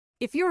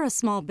If you're a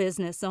small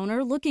business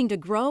owner looking to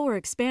grow or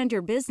expand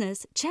your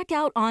business, check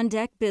out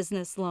OnDeck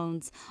Business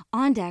Loans.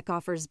 OnDeck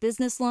offers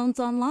business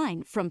loans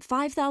online from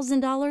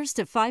 $5,000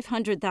 to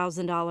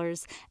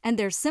 $500,000, and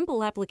their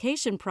simple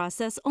application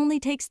process only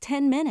takes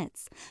 10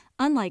 minutes.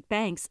 Unlike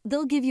banks,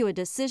 they'll give you a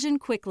decision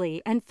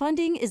quickly, and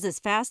funding is as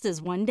fast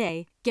as one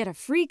day. Get a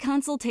free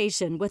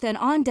consultation with an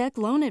OnDeck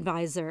loan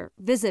advisor.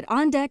 Visit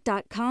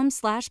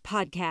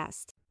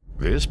ondeck.com/podcast.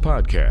 This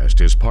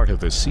podcast is part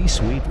of the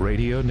C-Suite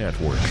Radio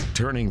Network,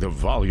 turning the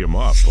volume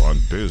up on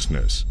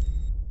business.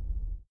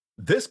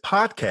 This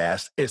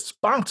podcast is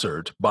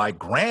sponsored by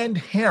Grand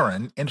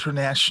Heron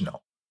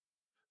International.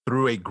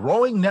 Through a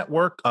growing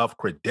network of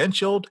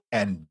credentialed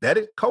and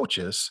vetted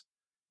coaches,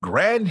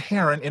 Grand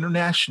Heron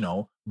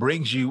International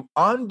brings you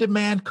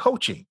on-demand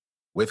coaching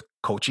with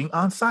Coaching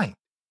on-Site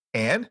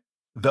and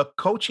the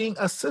Coaching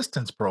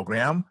Assistance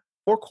Program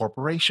for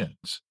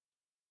corporations.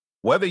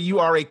 Whether you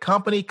are a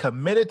company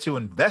committed to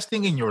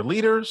investing in your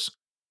leaders,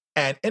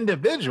 an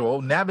individual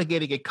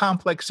navigating a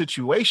complex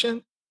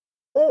situation,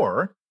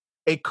 or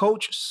a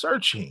coach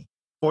searching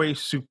for a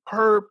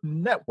superb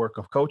network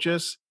of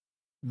coaches,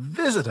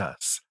 visit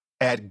us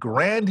at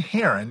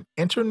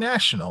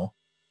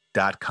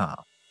grandheroninternational.com.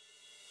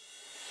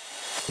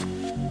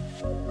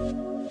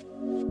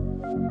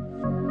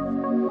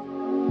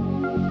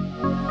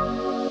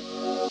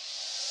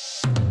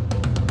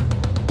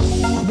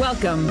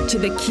 Welcome to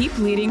the Keep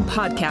Leading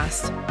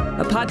Podcast,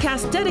 a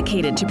podcast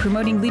dedicated to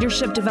promoting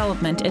leadership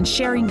development and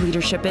sharing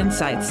leadership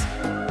insights.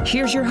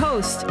 Here's your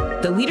host,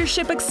 the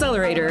Leadership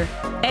Accelerator,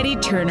 Ed.D.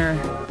 Turner.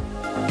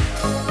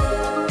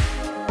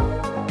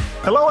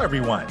 Hello,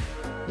 everyone.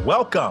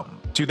 Welcome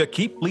to the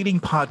Keep Leading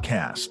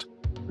Podcast,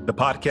 the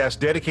podcast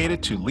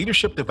dedicated to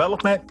leadership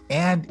development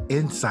and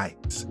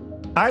insights.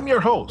 I'm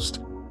your host,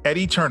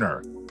 Ed.D.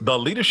 Turner, the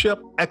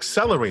Leadership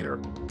Accelerator.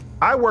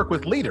 I work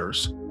with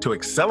leaders to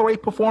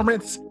accelerate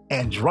performance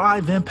and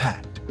drive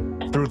impact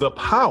through the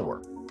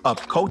power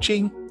of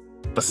coaching,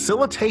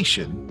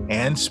 facilitation,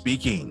 and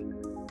speaking.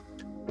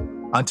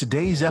 On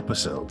today's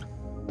episode,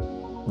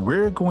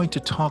 we're going to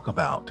talk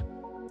about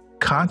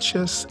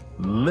conscious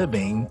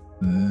living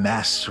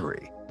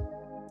mastery.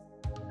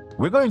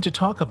 We're going to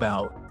talk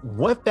about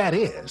what that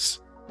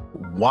is,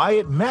 why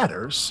it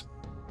matters,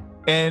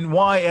 and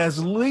why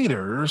as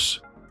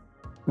leaders,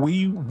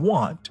 we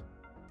want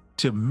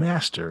to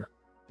master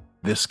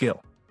this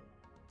skill.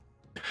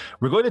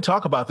 We're going to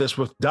talk about this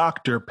with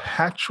Dr.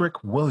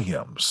 Patrick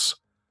Williams.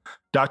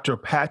 Dr.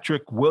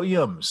 Patrick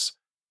Williams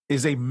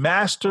is a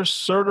master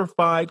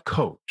certified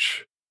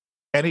coach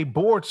and a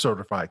board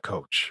certified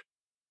coach.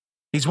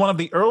 He's one of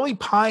the early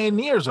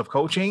pioneers of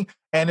coaching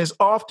and is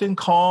often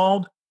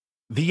called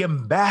the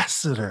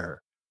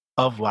ambassador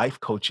of life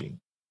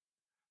coaching.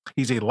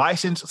 He's a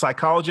licensed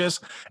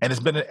psychologist and has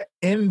been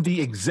in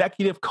the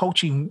executive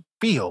coaching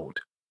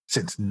field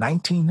since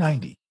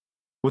 1990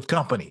 with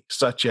companies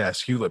such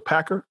as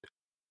Hewlett-Packard,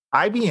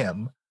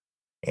 IBM,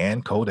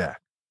 and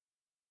Kodak.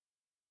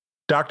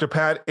 Dr.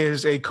 Pat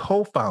is a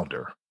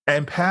co-founder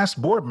and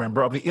past board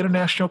member of the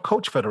International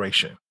Coach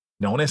Federation,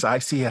 known as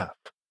ICF.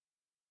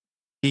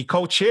 He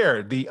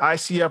co-chaired the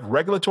ICF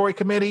Regulatory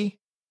Committee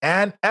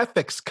and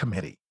Ethics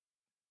Committee.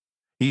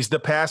 He's the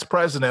past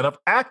president of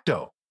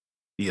ACTO,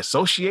 the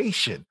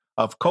Association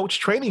of Coach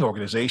Training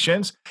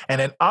Organizations, and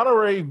an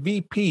honorary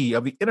VP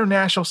of the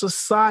International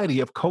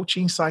Society of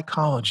Coaching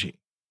Psychology.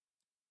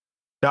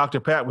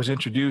 Dr. Pat was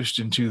introduced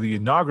into the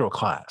inaugural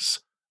class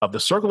of the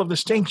Circle of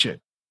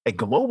Distinction, a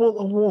global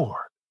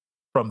award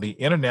from the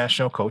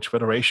International Coach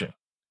Federation.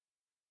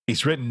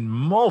 He's written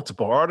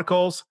multiple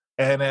articles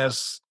and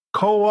has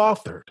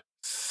co-authored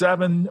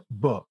 7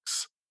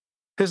 books.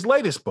 His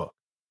latest book,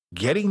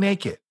 Getting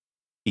Naked,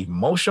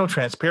 Emotional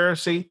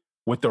Transparency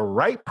with the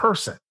Right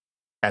Person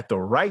at the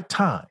Right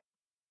Time,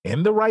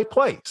 in the Right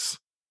Place,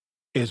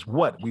 is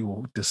what we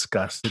will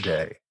discuss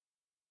today.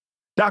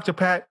 Dr.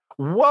 Pat,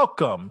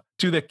 welcome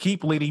to the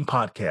Keep Leading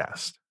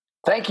Podcast.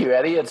 Thank you,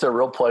 Eddie. It's a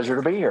real pleasure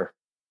to be here.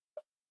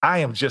 I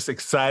am just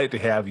excited to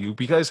have you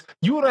because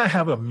you and I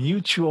have a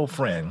mutual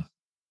friend.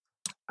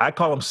 I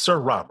call him Sir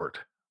Robert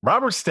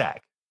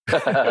Stack.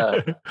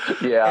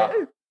 Yeah.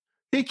 And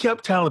he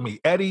kept telling me,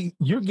 Eddie,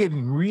 you're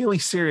getting really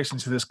serious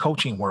into this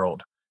coaching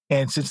world.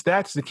 And since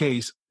that's the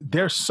case,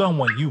 there's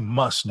someone you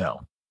must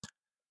know.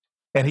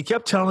 And he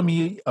kept telling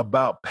me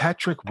about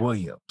Patrick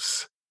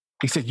Williams.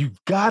 He said, you've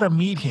got to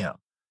meet him.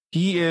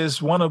 He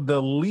is one of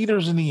the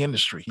leaders in the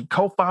industry. He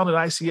co-founded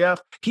ICF.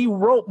 He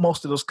wrote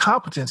most of those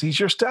competencies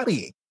you're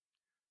studying.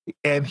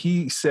 And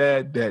he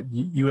said that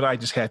you and I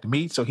just had to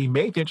meet. So he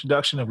made the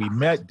introduction and we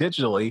met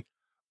digitally.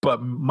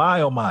 But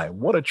my, oh my,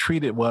 what a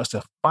treat it was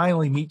to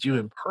finally meet you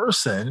in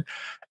person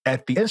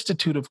at the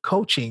Institute of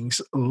Coaching's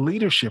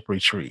Leadership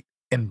Retreat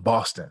in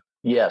Boston.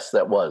 Yes,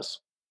 that was.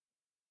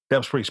 That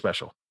was pretty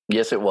special.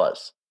 Yes, it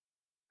was.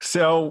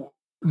 So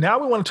now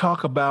we want to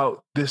talk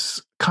about this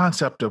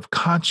concept of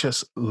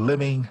conscious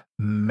living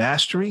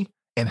mastery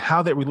and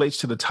how that relates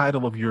to the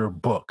title of your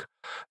book.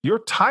 Your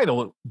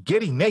title,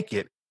 Getting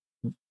Naked,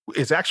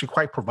 is actually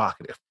quite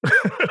provocative.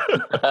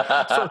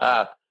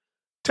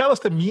 Tell us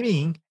the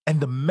meaning and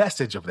the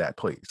message of that,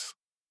 please.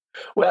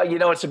 Well,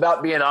 it's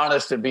about being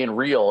honest and being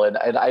real. And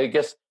I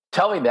guess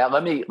telling that,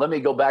 let me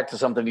go back to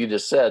something you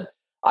just said.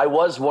 I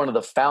was one of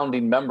the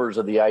founding members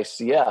of the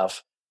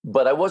ICF,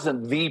 but I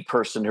wasn't the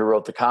person who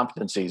wrote the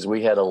competencies.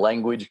 We had a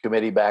language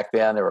committee back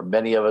then. There were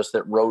many of us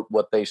that wrote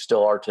what they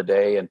still are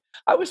today. And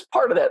I was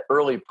part of that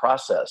early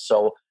process.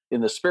 So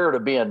in the spirit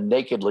of being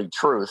nakedly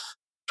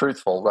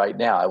truthful right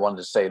now, I wanted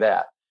to say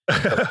that.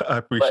 I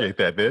appreciate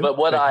that, Ben. But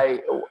what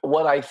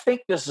I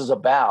think this is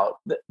about,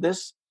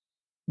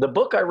 the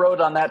book I wrote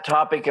on that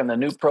topic and the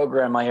new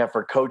program I have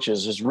for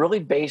coaches is really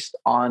based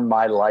on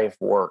my life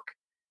work.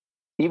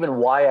 Even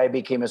why I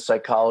became a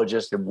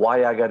psychologist and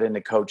why I got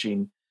into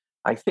coaching.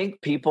 I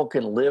think people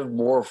can live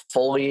more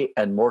fully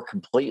and more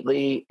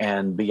completely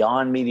and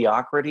beyond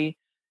mediocrity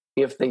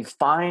if they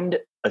find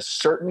a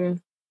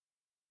certain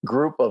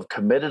group of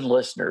committed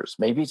listeners.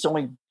 Maybe it's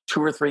only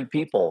 2 or 3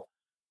 people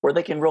where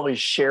they can really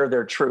share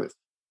their truth.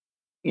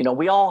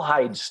 We all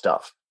hide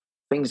stuff.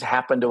 Things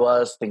happen to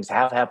us. Things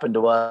have happened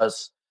to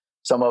us.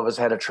 Some of us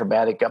had a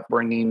traumatic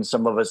upbringing.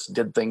 Some of us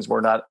did things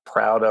we're not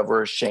proud of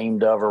or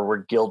ashamed of or we're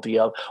guilty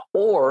of.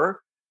 Or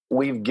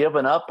we've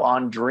given up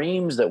on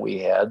dreams that we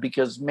had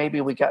because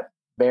maybe we got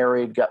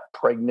married, got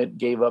pregnant,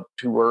 gave up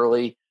too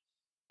early.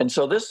 And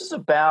so this is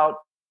about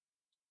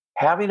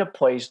having a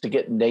place to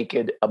get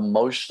naked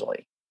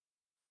emotionally.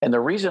 And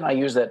the reason I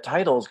use that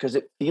title is because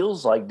it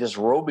feels like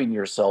disrobing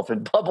yourself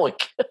in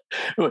public,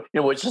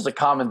 which is a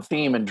common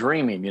theme in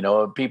dreaming.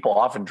 People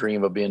often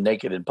dream of being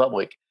naked in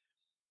public.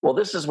 Well,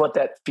 this is what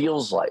that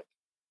feels like.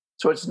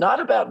 So it's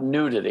not about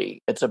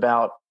nudity. It's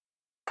about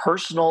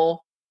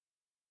personal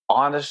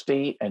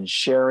honesty and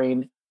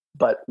sharing,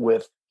 but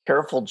with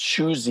careful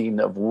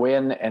choosing of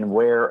when and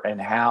where and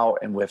how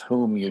and with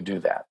whom you do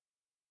that.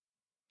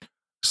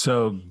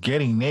 So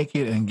getting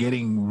naked and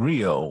getting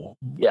real,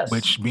 Yes.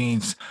 Which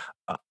means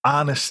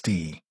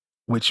honesty,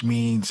 which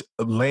means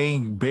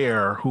laying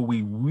bare who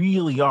we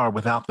really are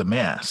without the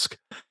mask.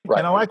 Right.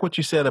 And I like what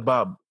you said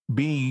about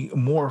being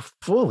more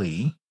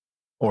fully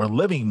or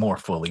living more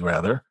fully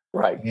rather,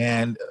 right,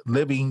 and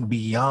living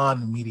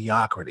beyond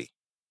mediocrity.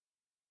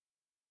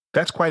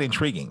 That's quite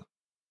intriguing.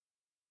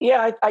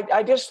 Yeah,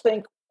 I just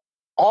think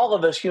all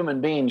of us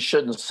human beings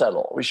shouldn't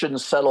settle. We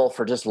shouldn't settle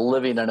for just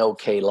living an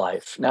okay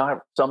life.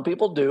 Now, some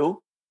people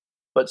do,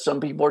 but some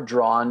people are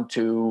drawn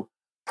to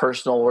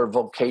personal or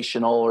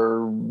vocational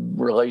or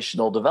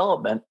relational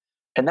development.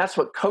 And that's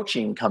what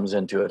coaching comes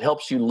into. It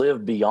helps you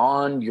live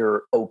beyond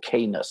your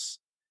okayness.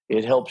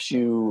 It helps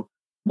you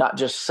not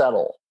just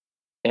settle.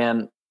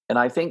 And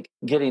I think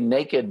getting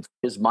naked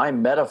is my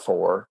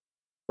metaphor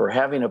for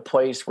having a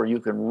place where you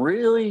can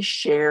really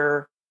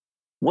share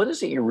what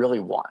is it you really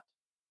want,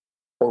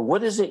 or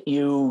what is it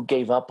you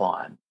gave up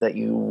on that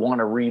you want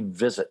to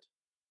revisit,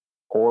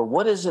 or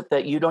what is it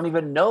that you don't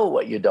even know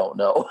what you don't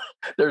know.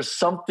 There's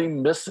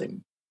something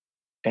missing.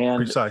 And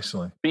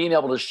precisely being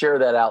able to share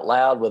that out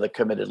loud with a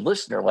committed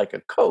listener like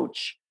a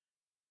coach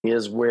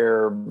is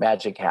where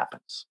magic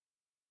happens.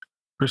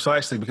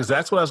 Precisely, because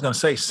that's what I was going to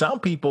say. Some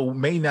people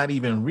may not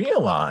even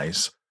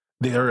realize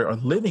they are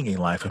living a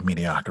life of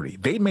mediocrity.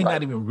 They may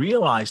not even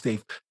realize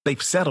they've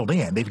settled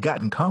in. They've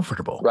gotten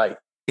comfortable. Right.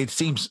 It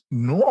seems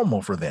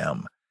normal for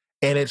them.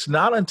 And it's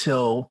not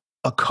until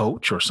a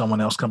coach or someone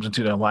else comes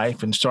into their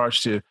life and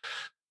starts to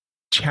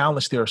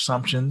challenge their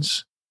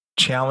assumptions,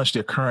 challenge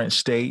their current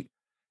state.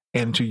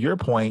 And to your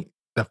point,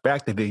 the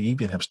fact that they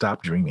even have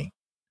stopped dreaming.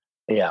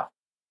 Yeah.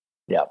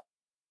 Yeah.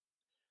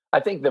 I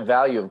think the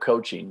value of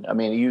coaching, I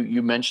mean,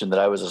 you mentioned that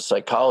I was a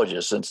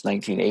psychologist since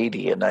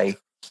 1980, and I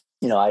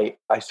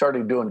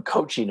started doing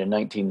coaching in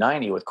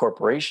 1990 with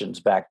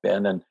corporations back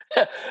then, and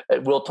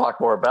we'll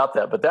talk more about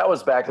that. But that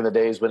was back in the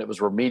days when it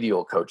was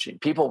remedial coaching.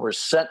 People were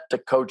sent to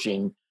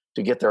coaching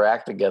to get their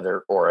act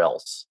together or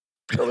else.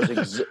 So it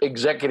was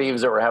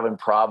executives that were having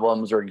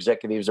problems or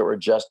executives that were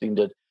adjusting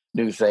to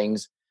new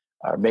things.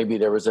 Or maybe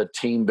there was a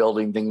team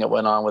building thing that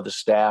went on with the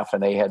staff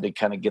and they had to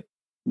kind of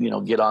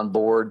get on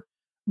board.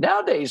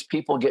 Nowadays,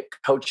 people get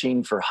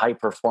coaching for high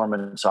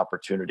performance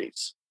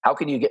opportunities. How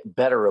can you get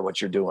better at what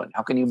you're doing?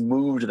 How can you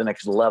move to the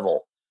next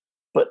level?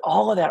 But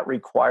all of that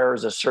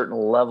requires a certain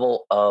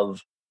level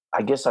of,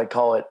 I guess I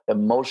call it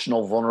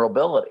emotional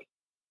vulnerability.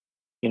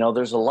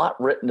 There's a lot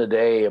written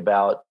today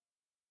about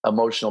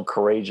emotional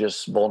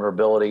courageous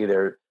vulnerability.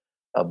 There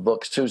a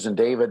book, Susan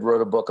David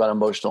wrote a book on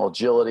emotional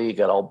agility. You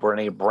got all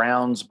Brené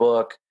Brown's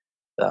book.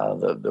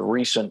 The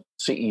recent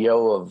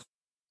CEO of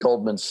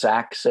Goldman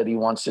Sachs said he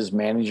wants his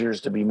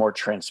managers to be more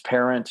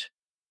transparent.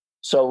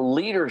 So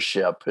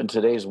leadership in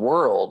today's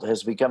world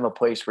has become a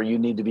place where you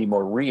need to be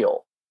more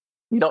real.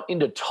 You don't need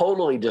to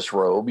totally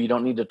disrobe. You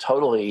don't need to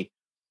totally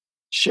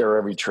share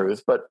every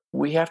truth, but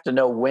we have to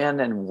know when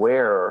and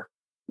where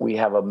we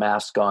have a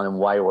mask on and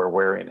why we're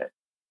wearing it.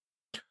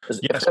 Yes.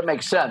 If that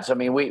makes sense. I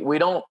mean, we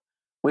don't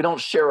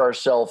share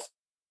ourselves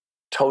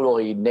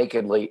totally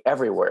nakedly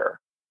everywhere,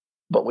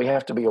 but we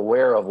have to be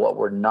aware of what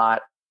we're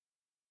not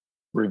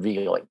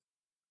revealing.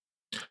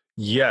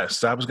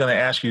 Yes, I was going to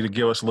ask you to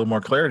give us a little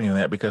more clarity on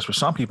that, because for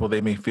some people,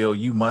 they may feel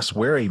you must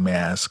wear a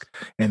mask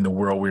in the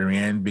world we're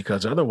in,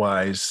 because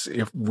otherwise,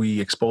 if we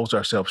expose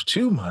ourselves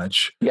too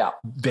much, Yeah.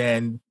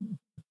 then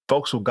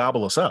folks will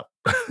gobble us up.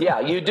 Yeah,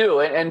 you do.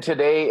 And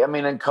today, I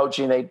mean, in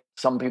coaching,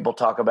 some people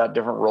talk about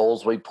different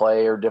roles we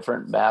play or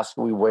different masks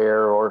we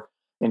wear or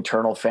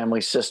internal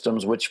family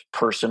systems. Which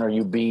person are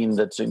you being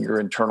that's in your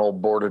internal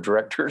board of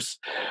directors?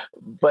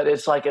 But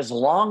it's like, as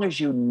long as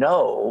you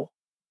know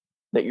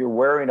that you're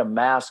wearing a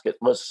mask at,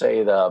 let's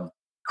say, the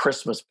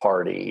Christmas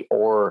party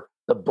or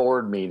the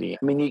board meeting,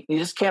 I mean, you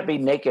just can't be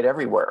naked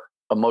everywhere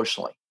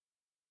emotionally.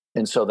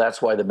 And so that's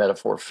why the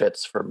metaphor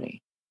fits for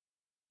me.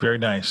 Very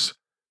nice.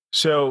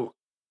 So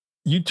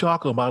you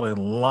talk about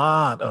a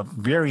lot of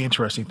very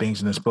interesting things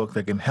in this book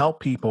that can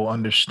help people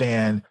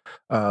understand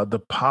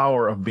the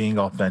power of being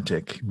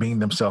authentic, being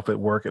themselves at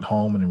work, at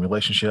home, and in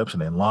relationships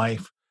and in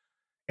life.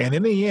 And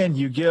in the end,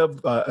 you give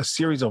a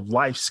series of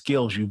life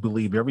skills you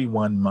believe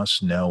everyone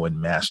must know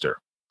and master.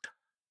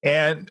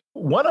 And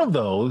one of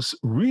those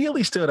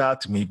really stood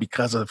out to me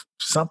because of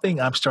something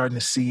I'm starting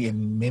to see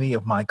in many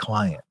of my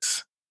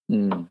clients.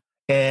 Mm.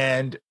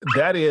 And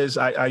that is,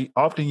 I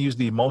often use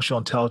the emotional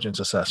intelligence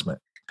assessment.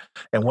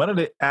 And one of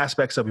the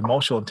aspects of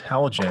emotional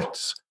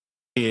intelligence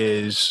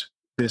is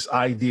this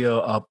idea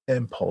of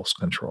impulse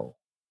control.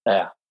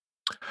 Yeah.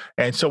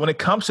 And so when it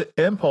comes to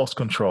impulse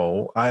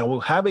control, I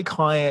will have a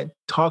client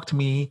talk to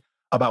me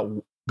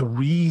about the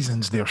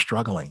reasons they're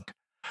struggling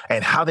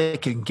and how they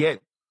can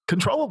get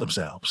control of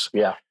themselves.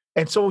 Yeah.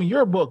 And so in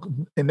your book,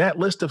 in that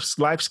list of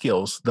life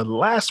skills, the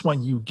last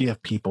one you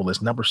give people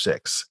is number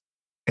 6.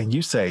 And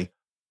you say,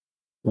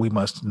 we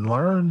must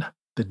learn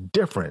the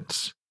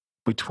difference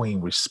between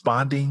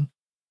responding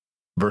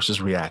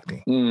versus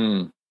reacting.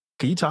 Mm.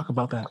 Can you talk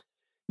about that?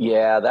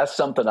 Yeah, that's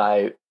something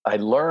I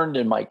learned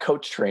in my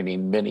coach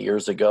training many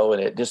years ago,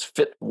 and it just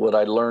fit what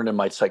I learned in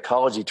my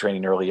psychology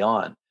training early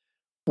on.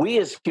 We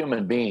as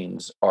human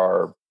beings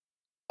are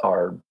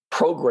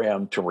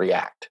programmed to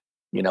react.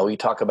 You know, we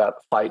talk about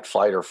fight,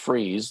 flight, or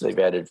freeze. They've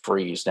added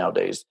freeze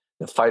nowadays.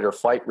 The fight or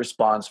flight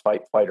response,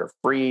 fight, flight, or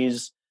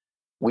freeze.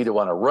 We either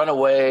want to run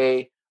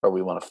away, or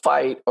we want to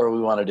fight, or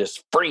we want to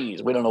just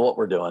freeze. We don't know what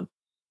we're doing.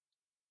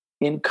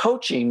 In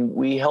coaching,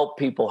 we help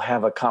people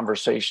have a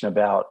conversation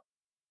about,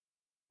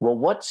 well,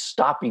 what's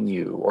stopping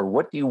you, or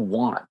what do you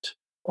want,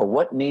 or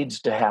what needs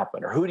to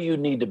happen, or who do you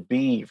need to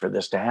be for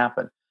this to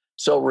happen?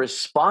 So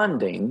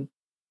responding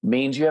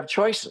means you have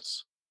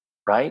choices,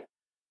 right?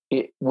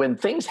 When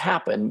things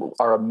happen,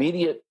 our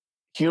immediate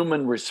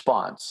human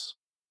response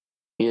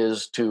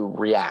is to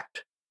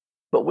react.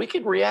 But we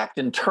can react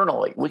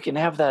internally. We can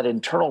have that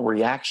internal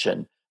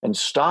reaction and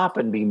stop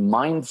and be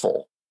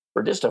mindful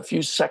for just a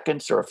few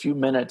seconds or a few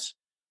minutes,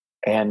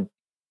 and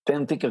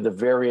then think of the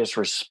various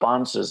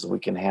responses we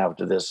can have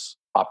to this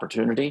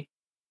opportunity,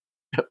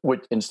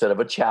 which instead of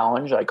a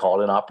challenge, I call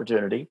it an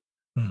opportunity.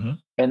 Mm-hmm.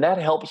 And that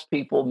helps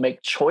people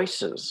make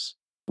choices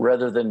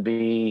rather than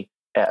be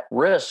at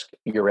risk.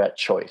 You're at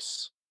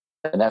choice.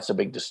 And that's a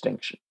big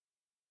distinction.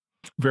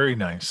 Very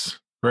nice.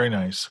 Very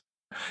nice.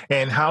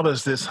 And how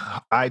does this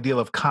ideal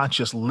of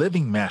conscious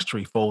living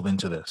mastery fold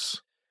into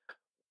this?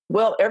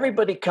 Well,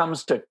 everybody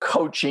comes to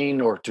coaching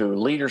or to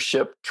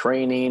leadership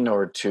training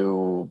or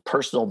to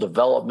personal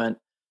development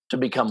to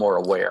become more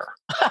aware.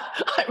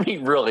 I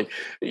mean, really,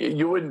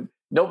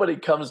 nobody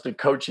comes to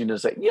coaching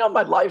and say,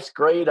 my life's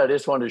great. I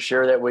just wanted to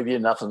share that with you.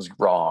 Nothing's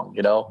wrong.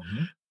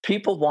 Mm-hmm.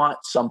 People want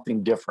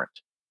something different.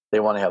 They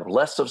want to have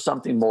less of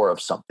something, more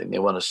of something. They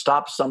want to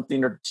stop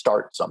something or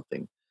start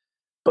something.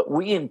 But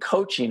we in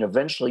coaching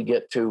eventually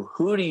get to,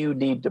 who do you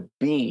need to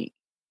be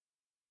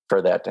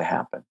for that to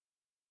happen?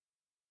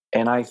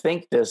 And I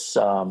think this,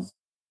 the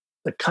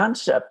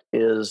concept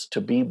is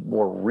to be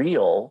more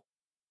real,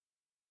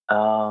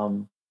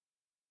 and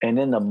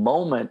in the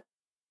moment,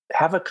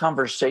 have a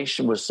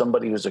conversation with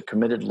somebody who's a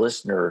committed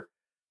listener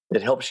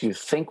that helps you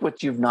think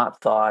what you've not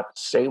thought,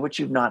 say what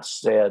you've not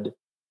said,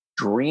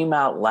 dream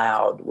out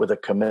loud with a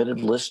committed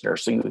listener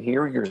so you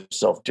hear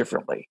yourself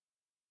differently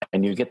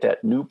and you get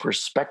that new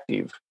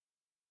perspective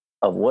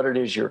of what it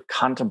is you're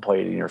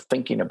contemplating or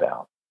thinking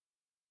about.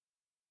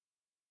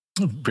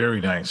 Very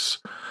nice.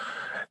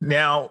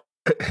 Now,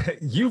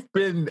 you've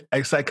been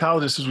a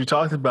psychologist, as we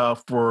talked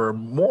about, for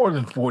more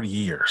than 40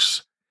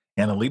 years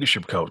and a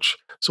leadership coach.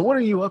 So what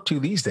are you up to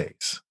these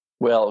days?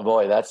 Well,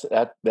 boy,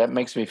 that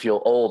makes me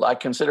feel old. I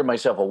consider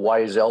myself a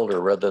wise elder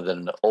rather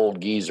than an old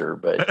geezer.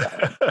 But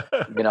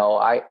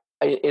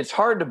it's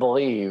hard to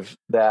believe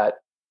that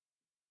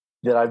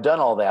I've done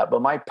all that.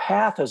 But my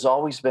path has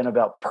always been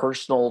about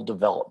personal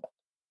development.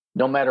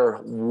 No matter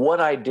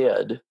what I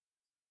did,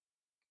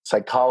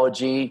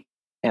 psychology,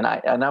 and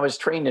I was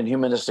trained in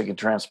humanistic and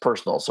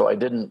transpersonal, so I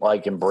didn't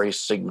embrace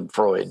Sigmund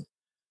Freud.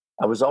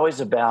 I was always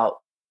about,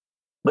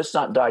 let's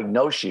not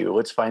diagnose you.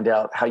 Let's find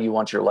out how you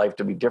want your life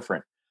to be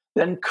different.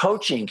 Then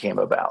coaching came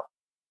about,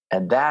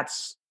 and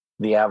that's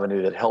the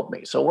avenue that helped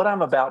me. So what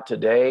I'm about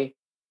today,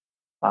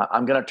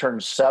 I'm going to turn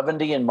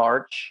 70 in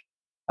March.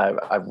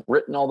 I've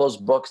written all those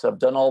books. I've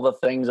done all the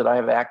things that I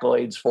have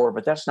accolades for,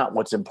 but that's not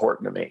what's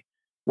important to me.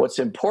 What's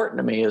important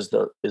to me is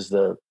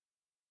the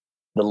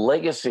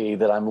legacy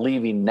that I'm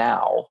leaving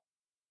now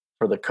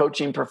for the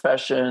coaching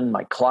profession,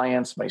 my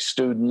clients, my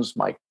students,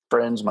 my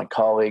friends, my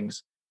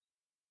colleagues.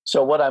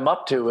 So what I'm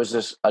up to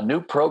is a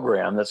new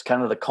program that's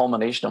kind of the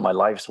culmination of my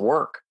life's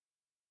work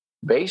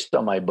based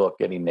on my book,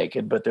 Getting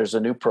Naked. But there's a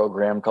new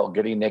program called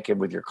Getting Naked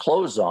with Your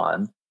Clothes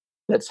On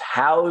that's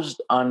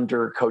housed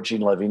under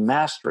Coaching Living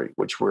Mastery,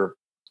 which we're,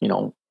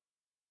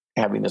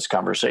 having this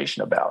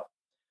conversation about.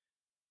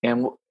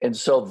 And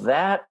so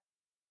that,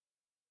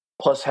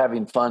 plus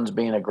having funds,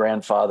 being a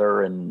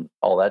grandfather and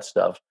all that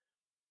stuff,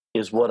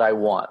 is what I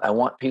want. I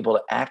want people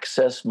to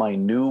access my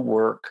new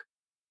work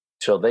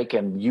so they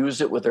can use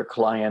it with their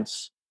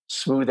clients,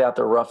 smooth out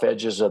the rough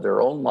edges of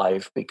their own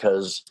life,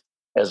 because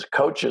as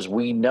coaches,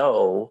 we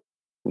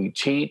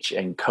teach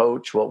and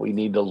coach what we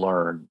need to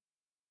learn.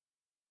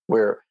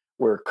 We're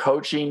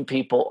coaching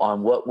people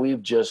on what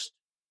we've just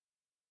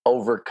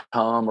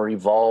overcome or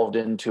evolved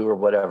into or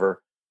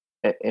whatever.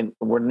 And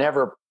we're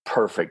never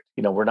perfect.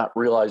 We're not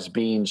realized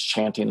beings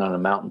chanting on a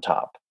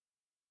mountaintop,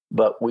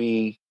 but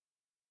we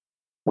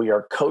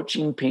are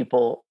coaching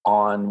people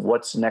on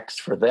what's next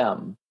for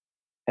them.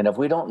 And if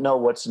we don't know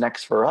what's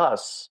next for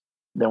us,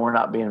 then we're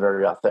not being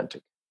very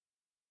authentic.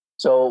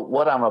 So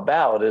what I'm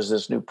about is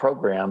this new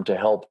program to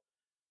help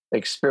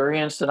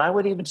experienced, and I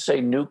would even say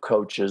new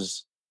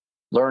coaches,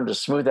 learn to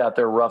smooth out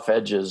their rough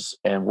edges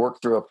and work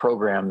through a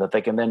program that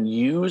they can then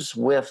use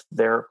with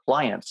their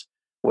clients,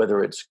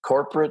 whether it's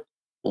corporate,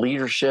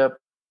 leadership,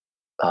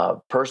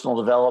 personal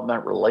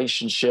development,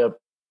 relationship,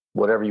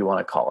 whatever you want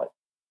to call it.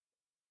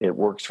 It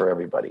works for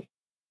everybody.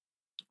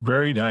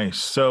 Very nice.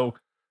 So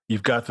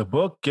you've got the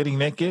book, Getting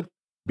Naked,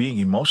 being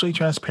emotionally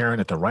transparent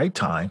at the right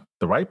time,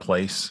 the right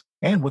place,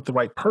 and with the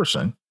right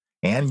person.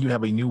 And you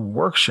have a new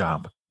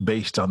workshop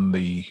based on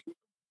the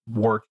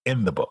work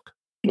in the book.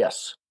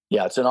 Yes.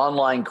 Yeah, it's an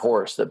online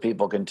course that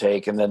people can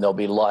take, and then there'll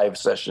be live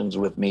sessions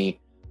with me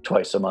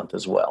twice a month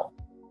as well.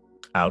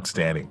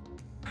 Outstanding.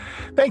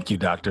 Thank you,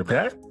 Dr.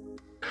 Pat.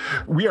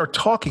 We are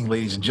talking,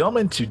 ladies and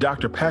gentlemen, to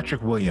Dr.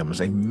 Patrick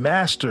Williams, a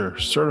master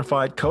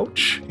certified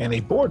coach and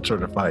a board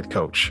certified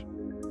coach.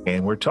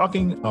 And we're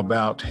talking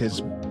about his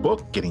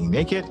book, Getting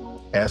Naked,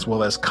 as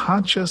well as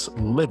Conscious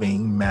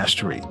Living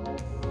Mastery.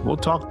 We'll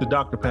talk to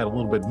Dr. Pat a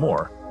little bit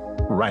more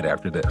right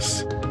after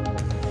this.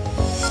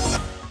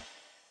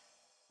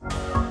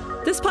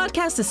 This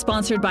podcast is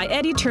sponsored by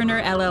Ed.D.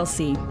 Turner,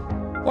 LLC.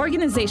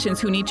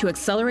 Organizations who need to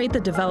accelerate the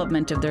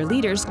development of their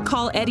leaders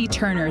call Ed.D.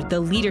 Turner the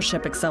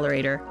Leadership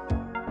Accelerator.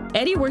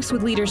 Ed.D. works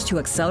with leaders to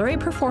accelerate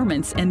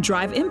performance and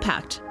drive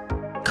impact.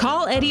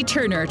 Call Ed.D.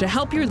 Turner to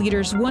help your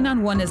leaders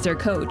one-on-one as their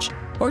coach,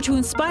 or to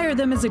inspire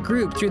them as a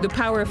group through the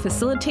power of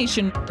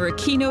facilitation or a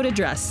keynote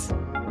address.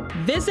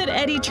 Visit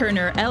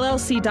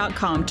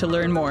eddieturnerllc.com to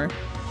learn more.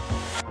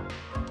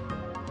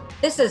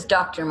 This is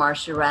Dr.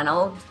 Marcia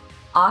Reynolds,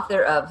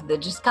 author of The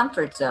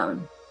Discomfort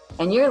Zone,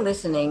 and you're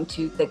listening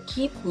to the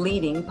Keep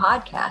Leading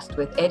podcast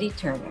with Ed.D.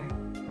 Turner.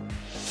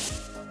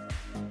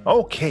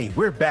 Okay,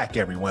 we're back,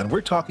 everyone.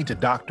 We're talking to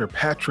Dr.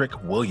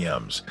 Patrick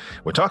Williams.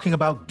 We're talking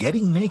about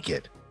Getting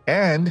Naked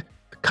and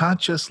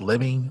Conscious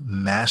Living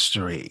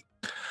Mastery.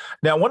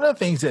 Now, one of the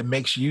things that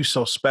makes you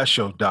so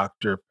special,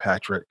 Dr.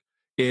 Patrick,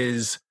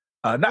 is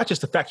not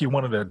just the fact you're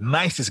one of the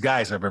nicest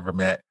guys I've ever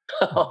met,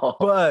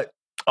 but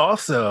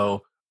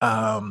also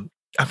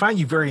I find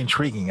you very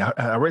intriguing.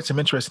 I read some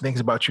interesting things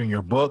about you in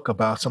your book,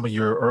 about some of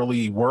your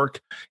early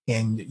work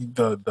and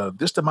the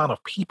just amount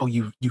of people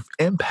you've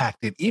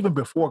impacted even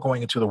before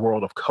going into the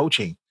world of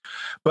coaching.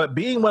 But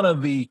being one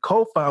of the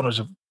co-founders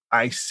of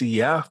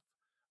ICF,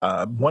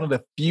 one of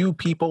the few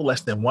people,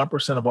 less than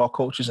 1% of all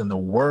coaches in the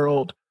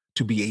world,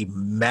 to be a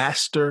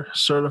master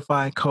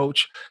certified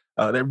coach,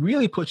 that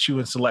really puts you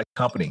in select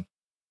company.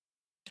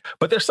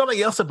 But there's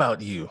something else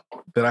about you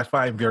that I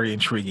find very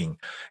intriguing,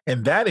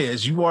 and that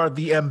is you are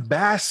the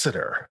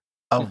ambassador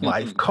of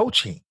life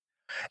coaching.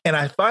 And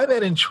I find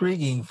that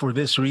intriguing for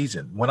this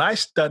reason. When I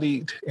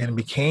studied and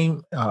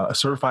became a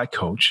certified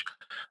coach,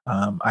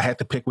 I had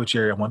to pick which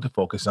area I wanted to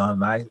focus on,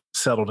 and I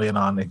settled in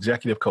on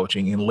executive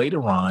coaching and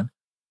later on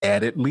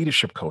added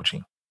leadership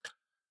coaching.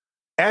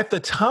 At the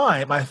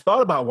time, I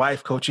thought about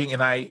life coaching,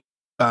 and I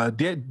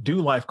did do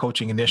life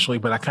coaching initially,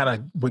 but I kind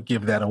of would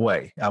give that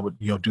away. I would,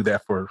 do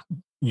that for,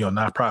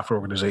 nonprofit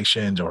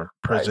organizations or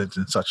presidents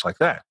and such like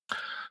that.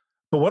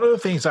 But one of the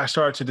things I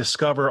started to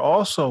discover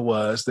also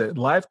was that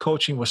life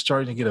coaching was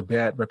starting to get a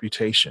bad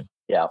reputation.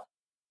 Yeah.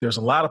 There's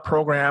a lot of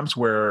programs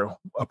where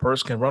a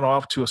person can run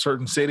off to a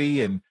certain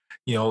city and,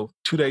 2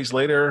 days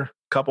later, a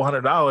couple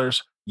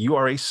 $100, you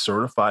are a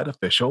certified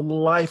official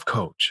life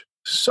coach.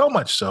 So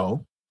much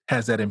so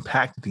has that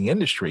impacted the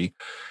industry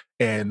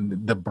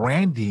and the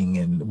branding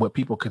and what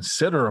people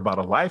consider about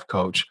a life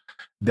coach,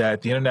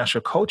 that the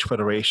International Coach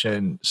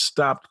Federation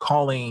stopped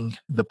calling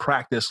the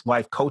practice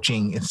life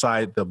coaching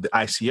inside the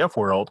ICF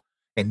world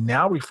and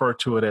now refer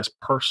to it as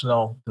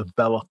personal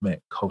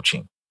development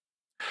coaching.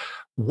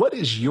 What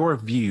is your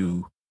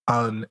view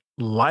on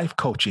life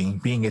coaching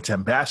being its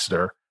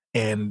ambassador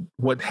and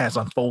what has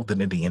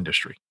unfolded in the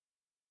industry?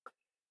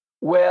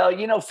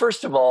 Well,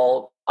 first of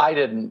all, I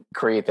didn't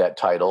create that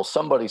title.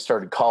 Somebody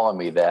started calling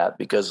me that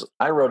because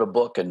I wrote a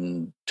book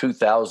in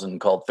 2000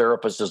 called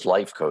Therapist as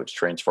Life Coach,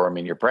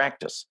 Transforming Your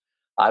Practice.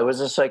 I was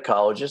a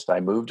psychologist. I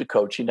moved to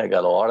coaching. I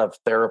got a lot of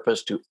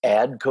therapists to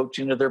add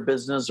coaching to their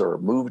business or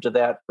move to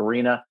that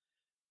arena.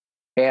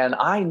 And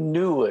I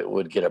knew it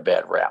would get a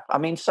bad rap. I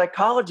mean,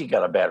 psychology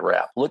got a bad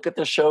rap. Look at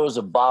the shows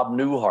of Bob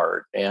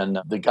Newhart and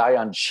the guy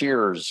on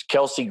Cheers.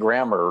 Kelsey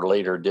Grammer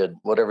later did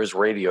whatever his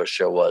radio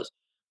show was.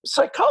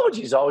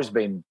 Psychology's always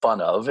been fun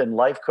of, and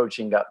life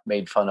coaching got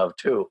made fun of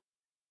too.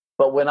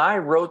 But when I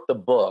wrote the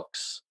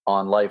books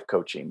on life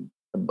coaching,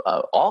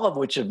 all of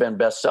which have been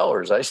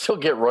bestsellers, I still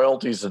get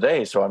royalties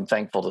today, so I'm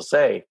thankful to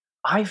say,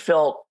 I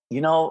felt,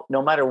 no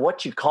matter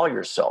what you call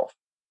yourself,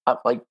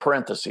 like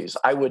parentheses,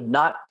 I would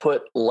not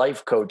put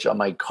life coach on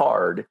my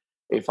card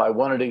if I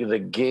wanted to get a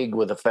gig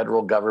with the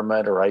federal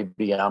government or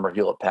IBM or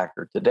Hewlett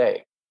Packard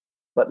today.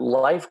 But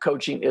life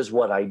coaching is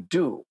what I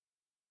do.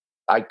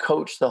 I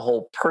coach the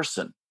whole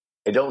person.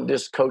 I don't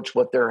just coach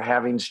what they're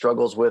having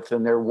struggles with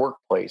in their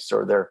workplace,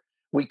 or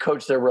we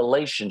coach their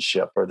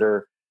relationship or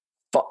their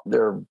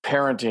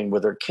parenting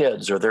with their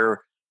kids or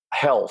their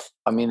health.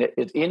 I mean,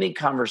 any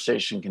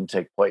conversation can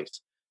take place.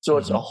 So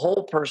it's a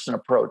whole person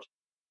approach.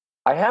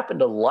 I happen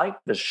to like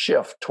the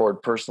shift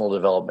toward personal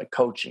development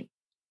coaching.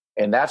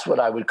 And that's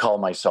what I would call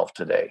myself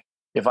today.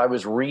 If I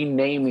was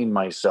renaming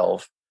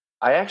myself,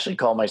 I actually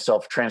call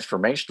myself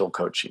transformational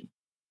coaching.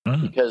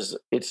 Because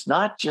it's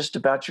not just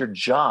about your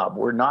job.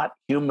 We're not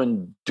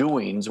human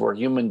doings. We're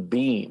human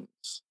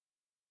beings.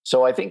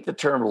 So I think the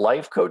term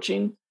life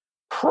coaching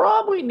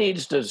probably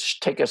needs to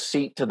take a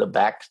seat to the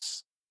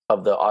backs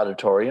of the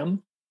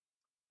auditorium.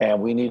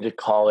 And we need to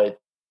call it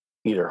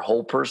either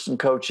whole person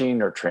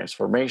coaching or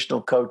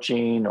transformational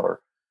coaching or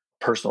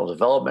personal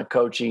development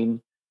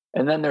coaching.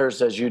 And then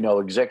there's, as you know,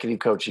 executive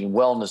coaching,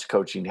 wellness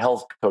coaching,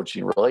 health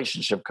coaching,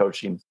 relationship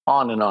coaching,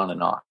 on and on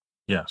and on.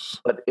 Yes.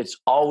 But it's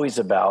always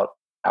about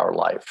our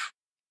life,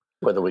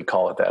 whether we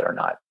call it that or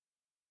not.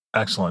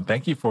 Excellent.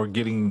 Thank you for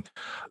getting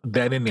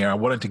that in there. I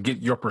wanted to get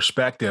your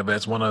perspective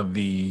as one of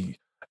the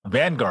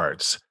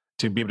vanguards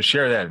to be able to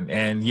share that.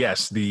 And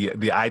yes,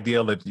 the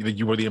idea that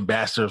you were the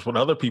ambassador is what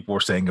other people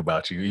were saying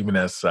about you, even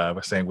as I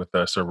was saying with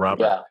Sir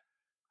Robert.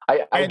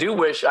 Yeah. I do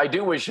wish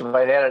if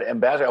I had an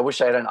ambassador, I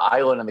wish I had an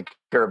island in the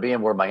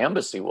Caribbean where my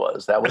embassy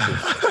was. That would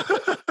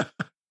be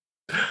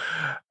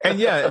And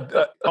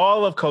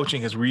all of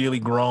coaching has really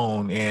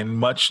grown, and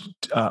much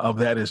of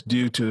that is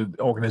due to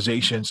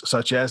organizations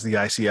such as the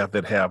ICF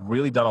that have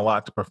really done a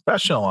lot to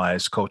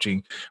professionalize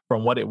coaching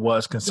from what it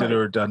was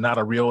considered not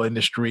a real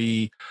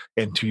industry.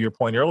 And to your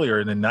point earlier,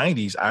 in the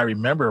 90s, I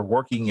remember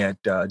working at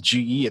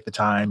GE at the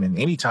time, and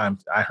anytime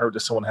I heard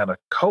that someone had a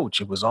coach,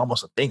 it was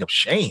almost a thing of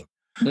shame.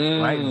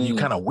 Right, you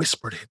kind of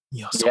whispered it.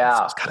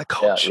 Someone's got a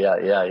coach. Yeah.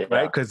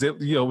 Right, because it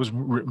was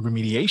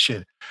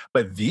remediation.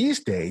 But these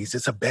days,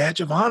 it's a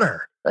badge of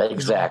honor.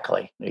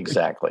 Exactly.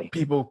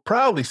 People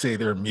proudly say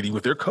they're meeting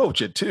with their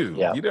coach at 2.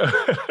 Yeah.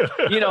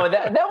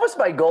 That was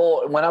my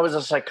goal when I was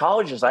a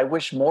psychologist. I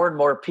wish more and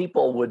more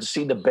people would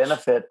see the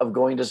benefit of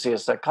going to see a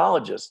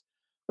psychologist.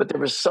 But there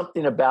was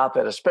something about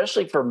that,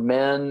 especially for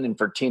men and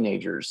for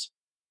teenagers.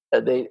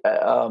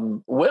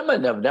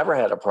 Women have never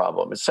had a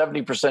problem. It's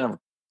 70% of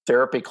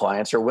therapy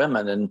clients are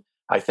women, and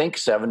I think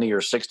 70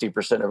 or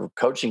 60% of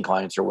coaching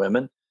clients are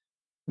women,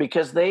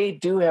 because they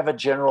do have a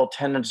general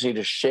tendency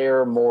to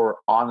share more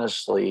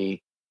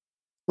honestly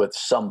with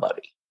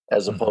somebody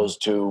as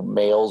opposed to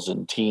males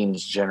and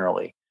teens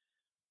generally.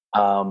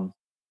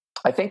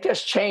 I think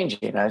that's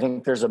changing. I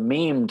think there's a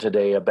meme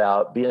today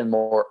about being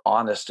more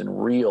honest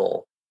and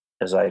real,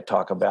 as I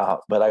talk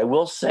about. But I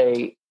will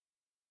say,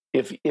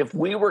 if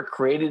we were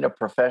creating a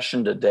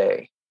profession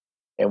today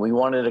and we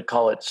wanted to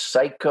call it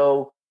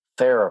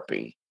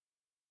psychotherapy,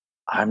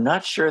 I'm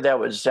not sure that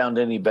would sound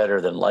any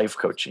better than life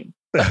coaching.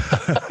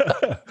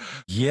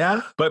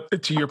 Yeah,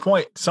 but to your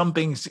point, some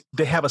things,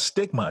 they have a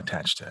stigma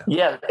attached to them.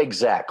 Yeah,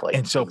 exactly.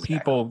 And so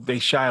people, they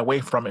shy away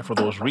from it for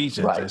those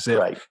reasons. As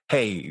if,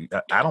 hey,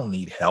 I don't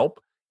need help.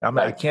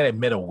 I can't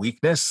admit a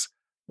weakness.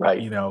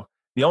 Right.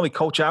 The only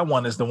coach I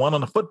want is the one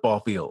on the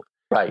football field.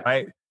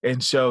 Right.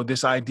 And so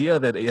this idea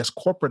that as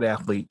corporate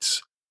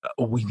athletes,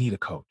 we need a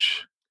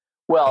coach.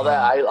 Well,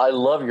 I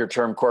love your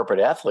term corporate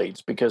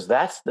athletes, because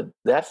that's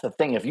the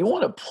thing. If you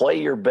want to play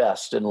your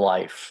best in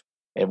life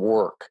and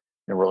work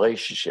and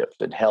relationships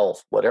and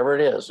health, whatever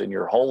it is in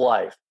your whole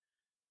life,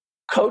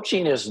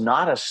 coaching is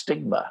not a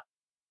stigma.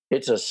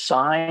 It's a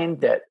sign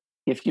that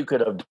if you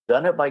could have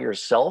done it by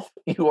yourself,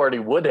 you already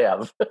would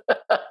have.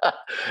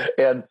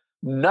 And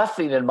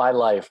nothing in my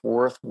life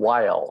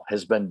worthwhile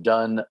has been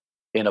done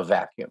in a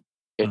vacuum.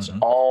 It's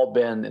all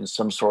been in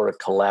some sort of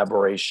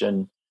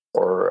collaboration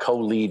or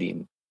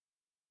co-leading.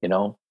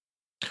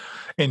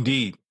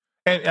 Indeed.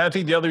 And I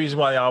think the other reason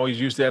why I always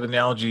use that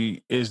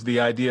analogy is the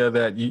idea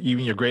that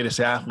even your greatest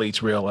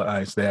athletes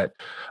realize that,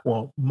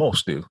 well,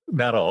 most do,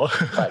 not all,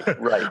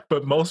 Right.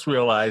 but most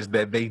realize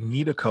that they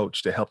need a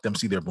coach to help them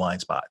see their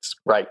blind spots.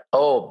 Right.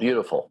 Oh,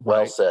 beautiful. Well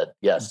Right. said.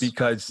 Yes.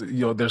 Because,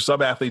 there's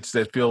some athletes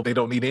that feel they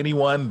don't need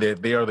anyone,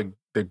 that they are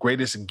the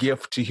greatest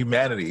gift to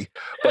humanity.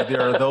 But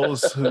there are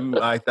those who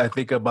I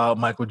think about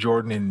Michael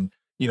Jordan and,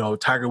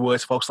 Tiger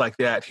Woods, folks like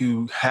that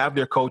who have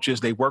their coaches,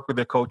 they work with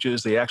their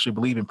coaches, they actually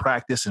believe in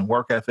practice and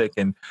work ethic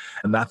and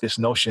not this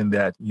notion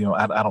that,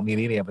 I don't need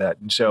any of that.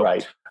 And so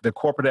Right. the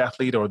corporate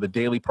athlete or the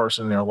daily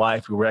person in their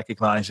life who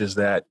recognizes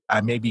that I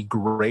may be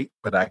great,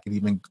 but I could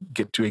even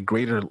get to a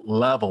greater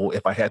level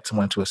if I had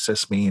someone to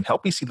assist me and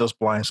help me see those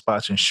blind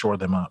spots and shore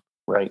them up.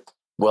 Right.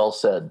 Well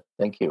said.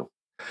 Thank you.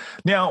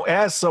 Now,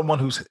 as someone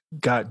who's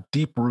got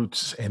deep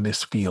roots in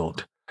this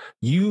field,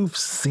 you've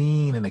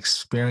seen and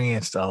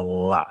experienced a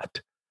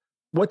lot.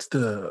 What's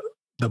the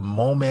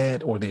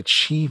moment or the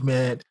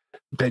achievement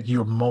that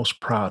you're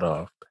most proud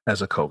of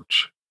as a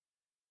coach?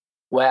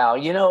 Wow.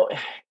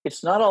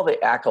 It's not all the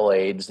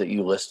accolades that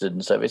you listed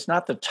and stuff. It's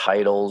not the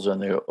titles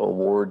and the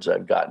awards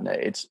I've gotten.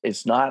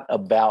 It's not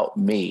about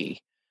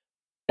me.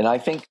 And I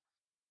think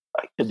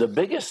the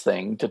biggest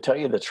thing, to tell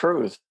you the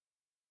truth,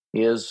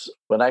 is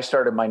when I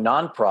started my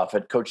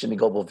nonprofit, Coaching the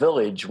Global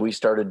Village, we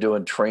started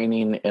doing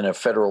training in a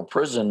federal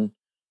prison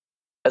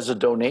as a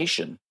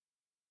donation.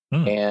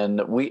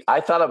 And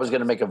I thought I was going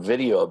to make a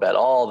video about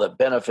all the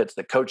benefits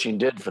that coaching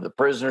did for the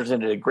prisoners,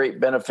 and it did great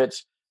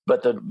benefits,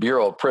 but the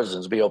Bureau of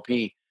Prisons, BOP,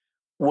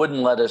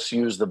 wouldn't let us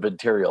use the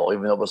material,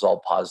 even though it was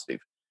all positive.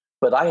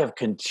 But I have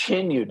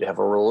continued to have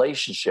a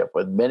relationship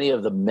with many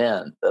of the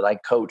men that I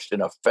coached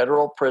in a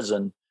federal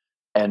prison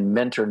and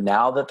mentor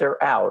now that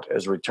they're out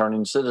as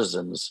returning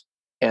citizens.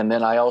 And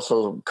then I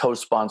also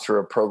co-sponsor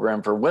a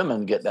program for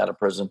women getting out of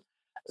prison.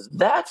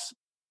 That's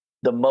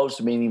the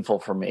most meaningful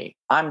for me.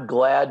 I'm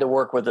glad to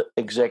work with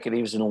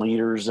executives and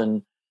leaders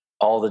and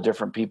all the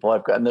different people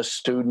I've got, and the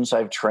students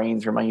I've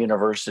trained through my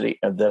university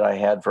that I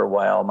had for a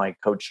while, my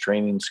coach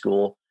training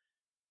school.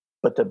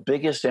 But the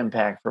biggest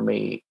impact for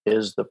me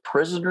is the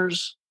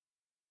prisoners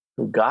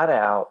who got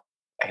out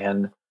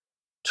and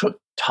took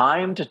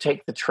time to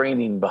take the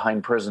training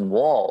behind prison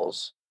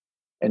walls.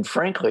 And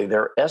frankly,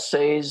 their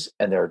essays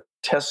and their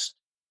test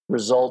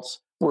results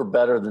were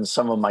better than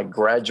some of my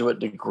graduate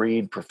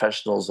degree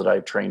professionals that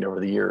I've trained over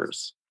the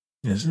years.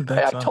 Isn't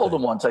that I told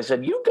them once, I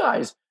said, you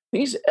guys,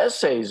 these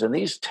essays and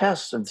these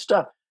tests and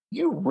stuff,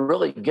 you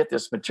really get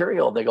this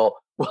material. They go,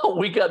 well,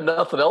 we got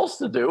nothing else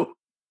to do.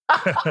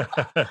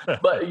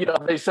 But,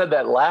 they said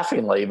that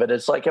laughingly, but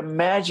it's like,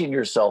 imagine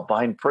yourself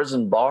behind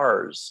prison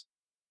bars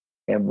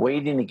and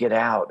waiting to get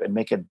out and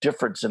make a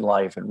difference in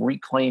life and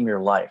reclaim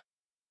your life.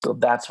 So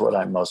that's what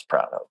I'm most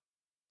proud of.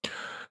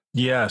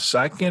 Yes,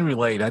 I can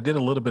relate. I did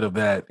a little bit of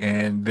that.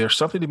 And there's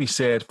something to be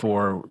said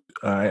for,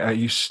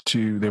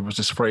 there was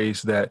this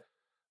phrase that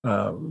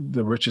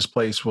the richest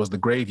place was the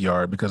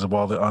graveyard because of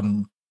all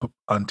the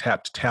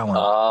untapped talent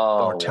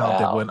or talent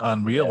that went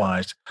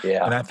unrealized.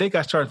 Yeah. And I think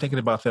I started thinking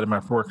about that in my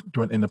work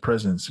in the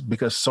prisons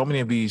because so many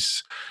of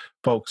these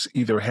folks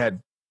either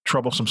had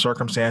troublesome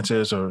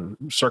circumstances or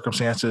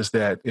circumstances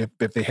that if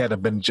they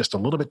had been just a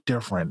little bit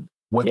different,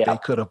 what they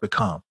could have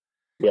become.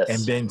 Yes. And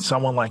then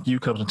someone like you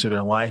comes into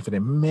their life and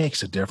it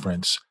makes a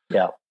difference.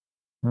 Yeah.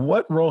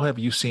 What role have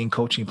you seen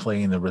coaching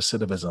play in the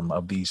recidivism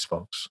of these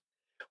folks?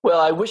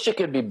 Well, I wish it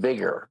could be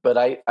bigger, but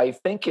I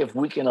think if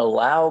we can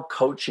allow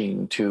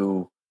coaching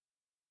to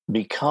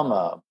become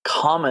a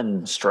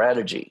common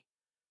strategy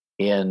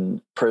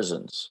in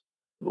prisons,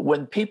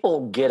 when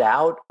people get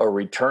out or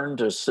return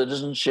to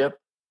citizenship,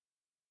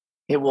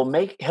 it will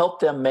help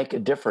them make a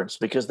difference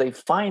because they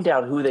find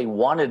out who they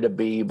wanted to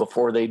be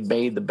before they'd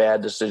made the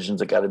bad decisions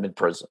that got them in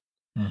prison.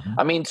 Mm-hmm.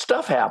 I mean,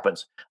 stuff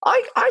happens.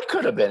 I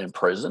could have been in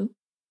prison.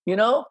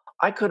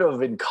 I could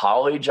have in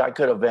college. I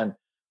could have been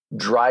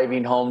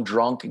driving home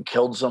drunk and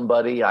killed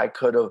somebody.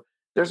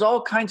 There's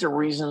all kinds of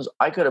reasons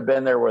I could have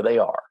been there where they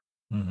are.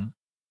 Mm-hmm.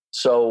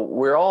 So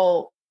we're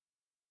all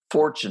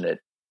fortunate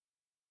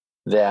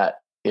that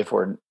if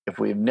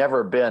we've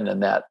never been in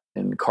that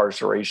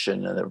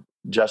incarceration in the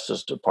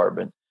Justice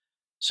Department.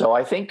 So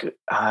I think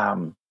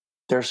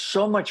there's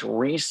so much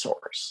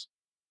resource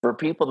for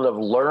people that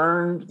have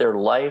learned their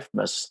life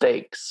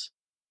mistakes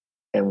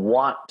and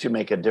want to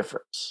make a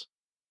difference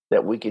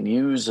that we can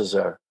use as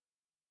a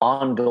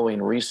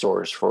ongoing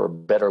resource for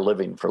better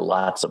living for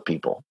lots of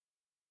people.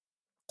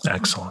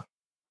 Excellent.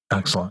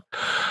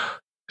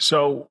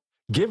 So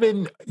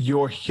given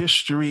your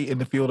history in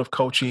the field of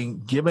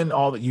coaching, given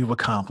all that you've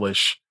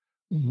accomplished,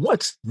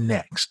 what's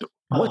next?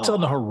 What's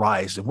on the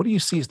horizon? What do you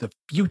see as the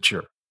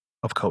future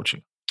of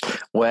coaching?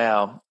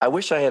 Well, I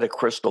wish I had a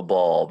crystal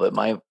ball, but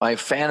my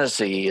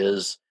fantasy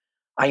is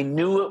I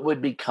knew it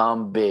would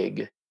become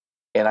big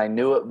and I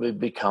knew it would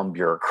become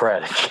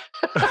bureaucratic.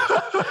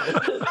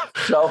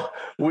 So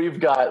we've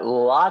got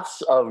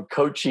lots of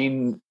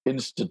coaching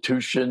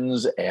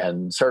institutions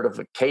and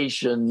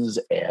certifications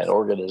and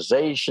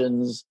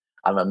organizations.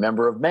 I'm a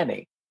member of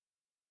many.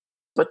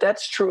 But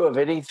that's true of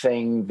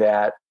anything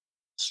that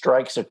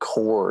strikes a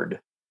chord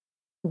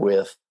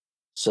with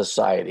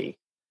society.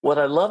 What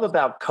I love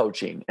about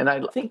coaching, and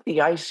I think the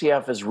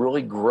ICF is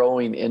really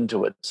growing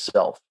into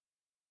itself.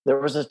 There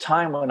was a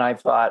time when I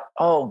thought,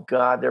 oh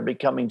God, they're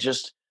becoming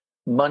just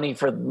money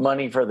for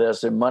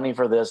this and money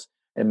for this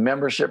and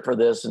membership for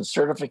this and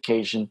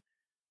certification.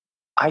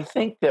 I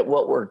think that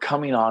what we're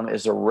coming on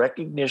is a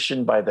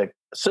recognition by the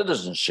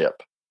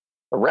citizenship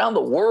around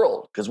the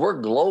world, because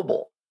we're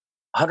global,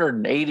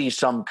 180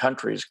 some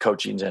countries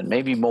coaching's in,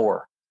 maybe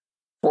more,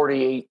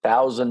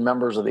 48,000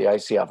 members of the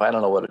ICF. I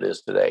don't know what it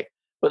is today,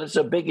 but it's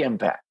a big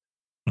impact.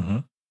 Mm-hmm.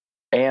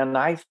 And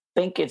I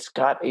think it's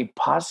got a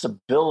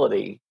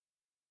possibility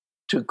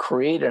to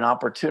create an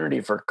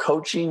opportunity for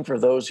coaching for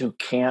those who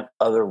can't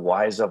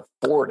otherwise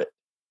afford it,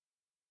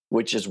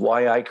 which is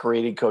why I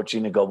created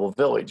Coaching the Global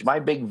Village. My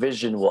big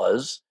vision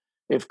was,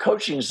 if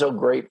coaching is so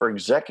great for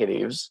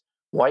executives,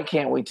 why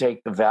can't we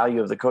take the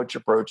value of the coach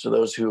approach to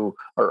those who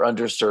are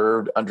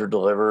underserved,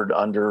 underdelivered,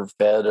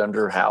 underfed,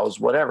 underhoused,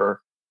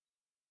 whatever?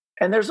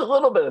 And there's a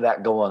little bit of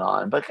that going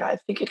on, but I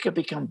think it could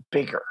become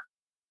bigger.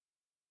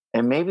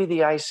 And maybe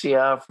the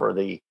ICF or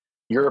the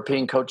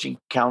European Coaching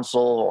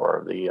Council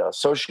or the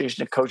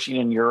Association of Coaching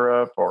in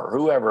Europe or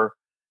whoever,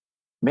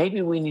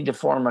 maybe we need to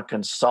form a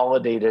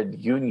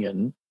consolidated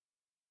union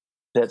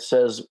that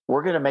says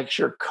we're going to make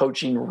sure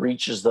coaching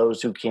reaches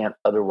those who can't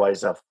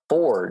otherwise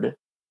afford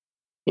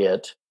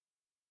it,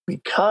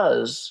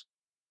 because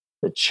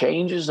the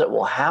changes that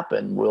will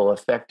happen will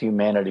affect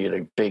humanity at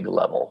a big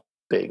level.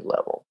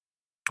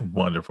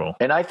 Wonderful.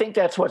 And I think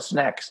that's what's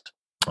next.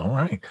 All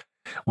right.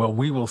 Well,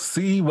 we will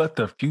see what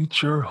the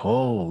future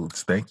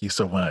holds. Thank you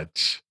so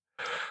much.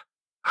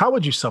 How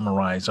would you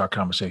summarize our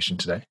conversation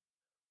today?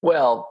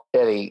 Well,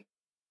 Eddie,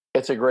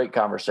 it's a great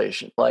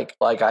conversation. Like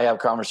I have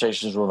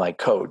conversations with my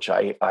coach.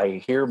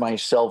 I hear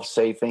myself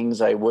say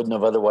things I wouldn't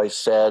have otherwise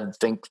said,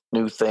 think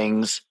new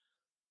things.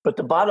 But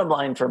the bottom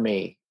line for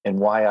me, and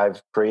why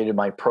I've created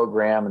my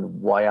program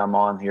and why I'm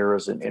on here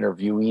as an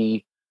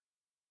interviewee,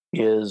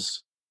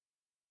 is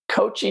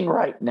coaching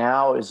right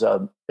now is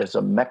a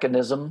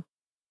mechanism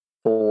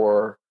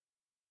for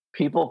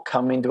people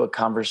coming to a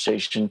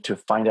conversation to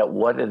find out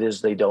what it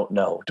is they don't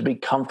know, to be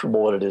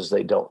comfortable what it is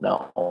they don't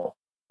know,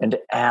 and to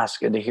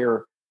ask and to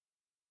hear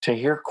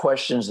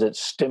questions that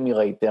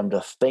stimulate them to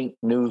think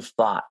new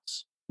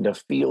thoughts, to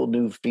feel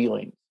new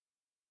feelings.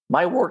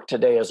 My work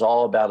today is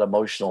all about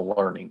emotional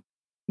learning.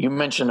 You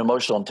mentioned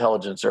emotional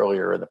intelligence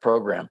earlier in the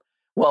program.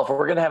 Well, if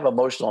we're going to have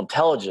emotional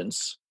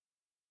intelligence,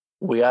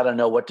 we ought to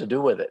know what to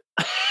do with it.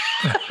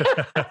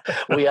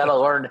 We ought to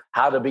learn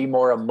how to be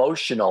more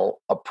emotional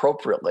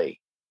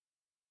appropriately.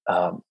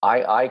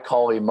 I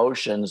call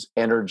emotions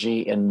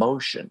energy in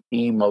motion,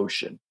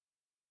 emotion.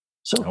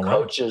 So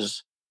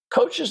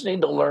coaches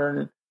need to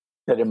learn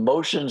that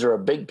emotions are a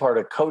big part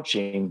of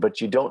coaching, but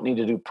you don't need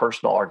to do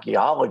personal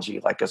archaeology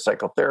like a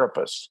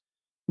psychotherapist.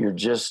 You're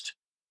just,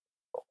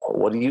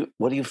 what are you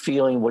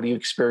feeling? What are you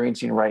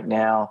experiencing right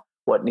now?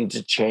 What needs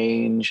to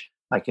change?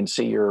 I can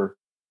see you're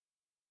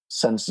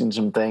sensing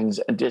some things,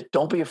 and just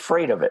don't be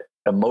afraid of it.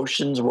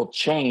 Emotions will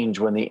change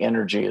when the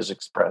energy is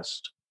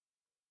expressed.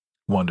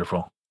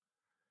 Wonderful.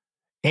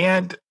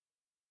 And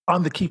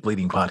on the Keep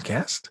Leading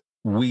podcast,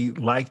 we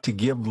like to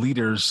give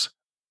leaders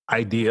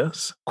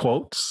ideas,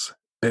 quotes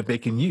that they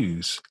can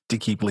use to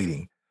keep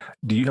leading.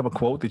 Do you have a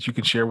quote that you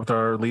can share with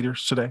our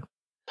leaders today?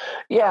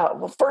 Yeah.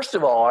 Well, first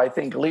of all, I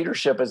think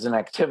leadership is an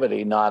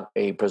activity, not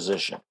a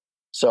position.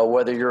 So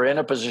whether you're in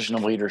a position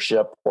of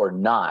leadership or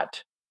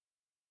not,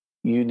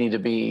 you need to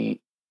be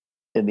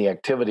in the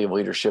activity of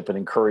leadership and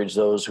encourage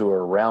those who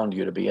are around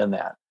you to be in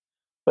that.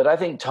 But I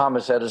think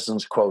Thomas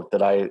Edison's quote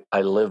that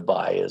I live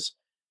by is,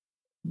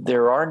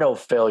 there are no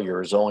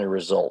failures, only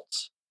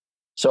results.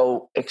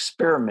 So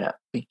experiment,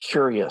 be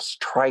curious,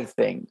 try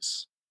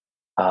things.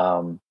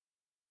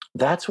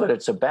 That's what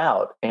it's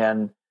about.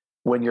 And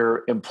when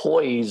your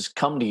employees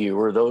come to you,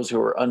 or those who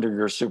are under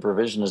your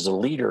supervision as a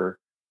leader,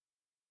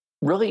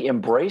 really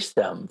embrace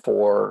them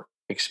for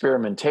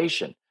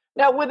experimentation.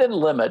 Now, within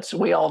limits,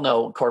 we all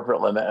know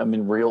corporate limit,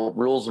 real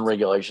rules and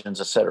regulations,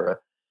 et cetera.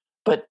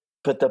 But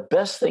the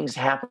best things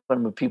happen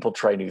when people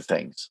try new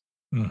things.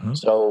 Mm-hmm.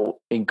 So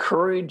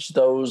encourage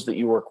those that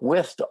you work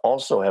with to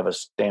also have a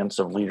stance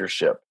of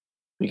leadership,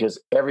 because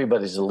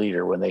everybody's a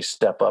leader when they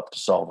step up to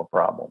solve a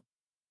problem.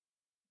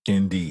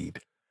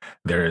 Indeed.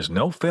 There is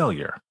no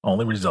failure,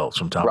 only results,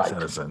 from Thomas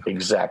Edison.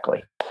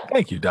 Exactly.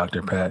 Thank you,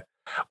 Dr. Pat.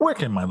 Where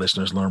can my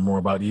listeners learn more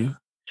about you?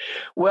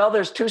 Well,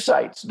 there's two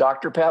sites.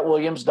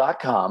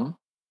 drpatwilliams.com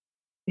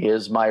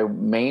is my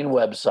main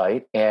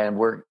website, and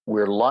we're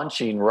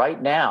launching right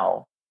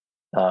now.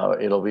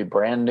 It'll be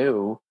brand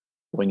new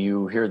when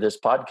you hear this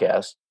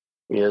podcast,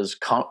 is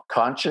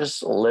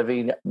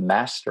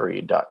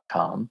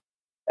consciouslivingmastery.com.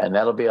 And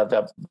that'll be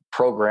the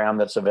program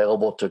that's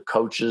available to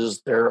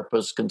coaches,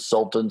 therapists,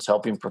 consultants,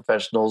 helping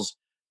professionals,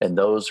 and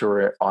those who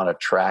are on a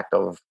track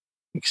of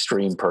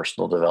extreme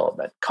personal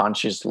development.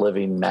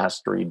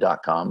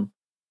 consciouslivingmastery.com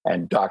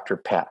and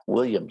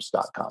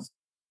drpatwilliams.com.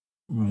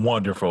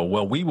 Wonderful.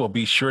 Well, we will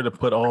be sure to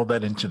put all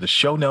that into the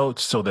show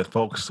notes so that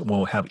folks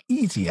will have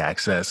easy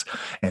access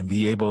and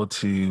be able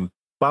to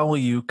follow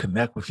you,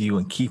 connect with you,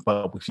 and keep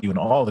up with you and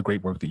all the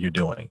great work that you're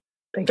doing.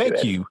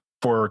 Thank you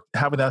for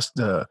having us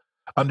to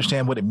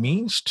understand what it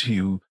means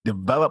to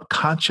develop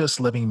conscious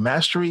living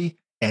mastery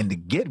and to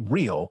get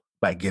real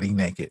by getting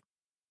naked.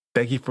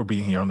 Thank you for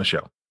being here on the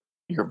show.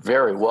 You're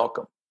very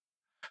welcome.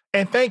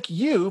 And thank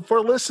you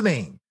for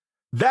listening.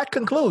 That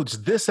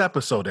concludes this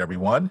episode,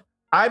 everyone.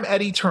 I'm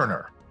Eddie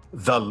Turner,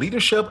 the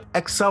Leadership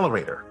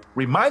Accelerator,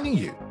 reminding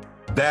you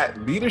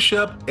that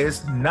leadership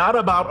is not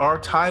about our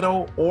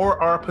title or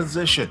our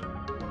position.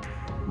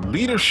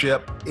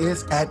 Leadership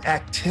is an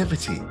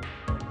activity.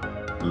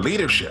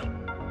 Leadership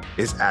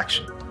is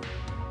action.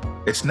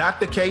 It's not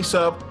the case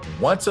of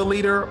once a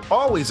leader,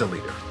 always a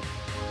leader.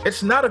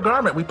 It's not a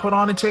garment we put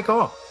on and take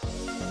off.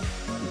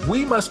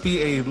 We must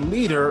be a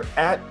leader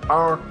at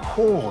our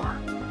core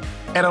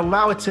and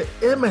allow it to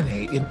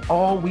emanate in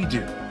all we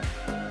do.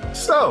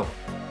 So,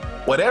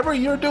 whatever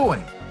you're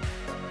doing,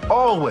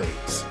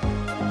 always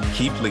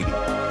keep leading.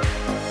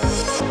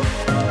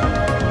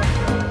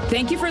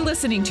 Thank you for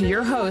listening to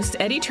your host,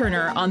 Eddie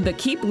Turner, on the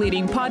Keep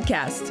Leading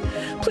podcast.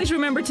 Please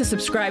remember to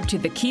subscribe to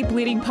the Keep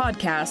Leading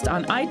podcast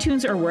on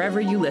iTunes or wherever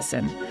you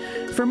listen.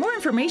 For more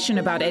information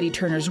about Eddie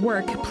Turner's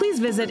work, please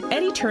visit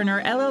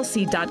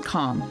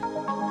eddieturnerllc.com.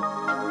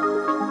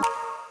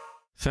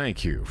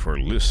 Thank you for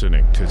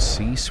listening to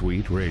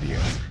C-Suite Radio,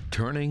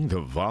 turning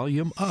the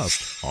volume up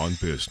on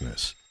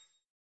business.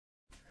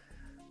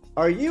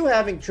 Are you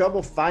having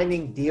trouble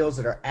finding deals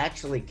that are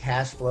actually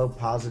cash flow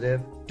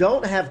positive?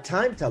 Don't have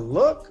time to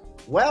look?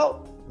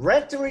 Well,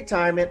 Rent to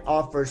Retirement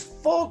offers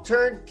full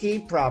turnkey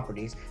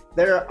properties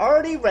that are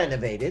already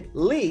renovated,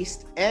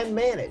 leased, and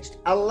managed,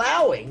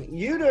 allowing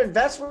you to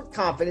invest with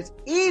confidence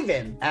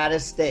even out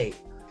of state.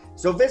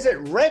 So visit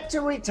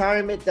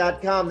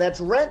renttoretirement.com. That's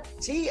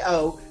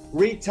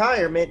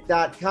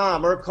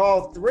renttoretirement.com, or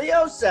call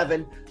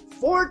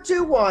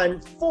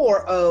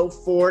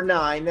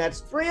 307-421-4049.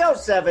 That's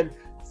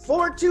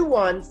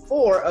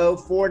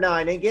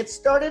 307-421-4049 and get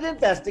started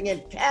investing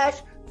in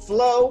cash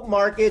flow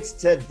markets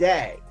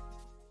today.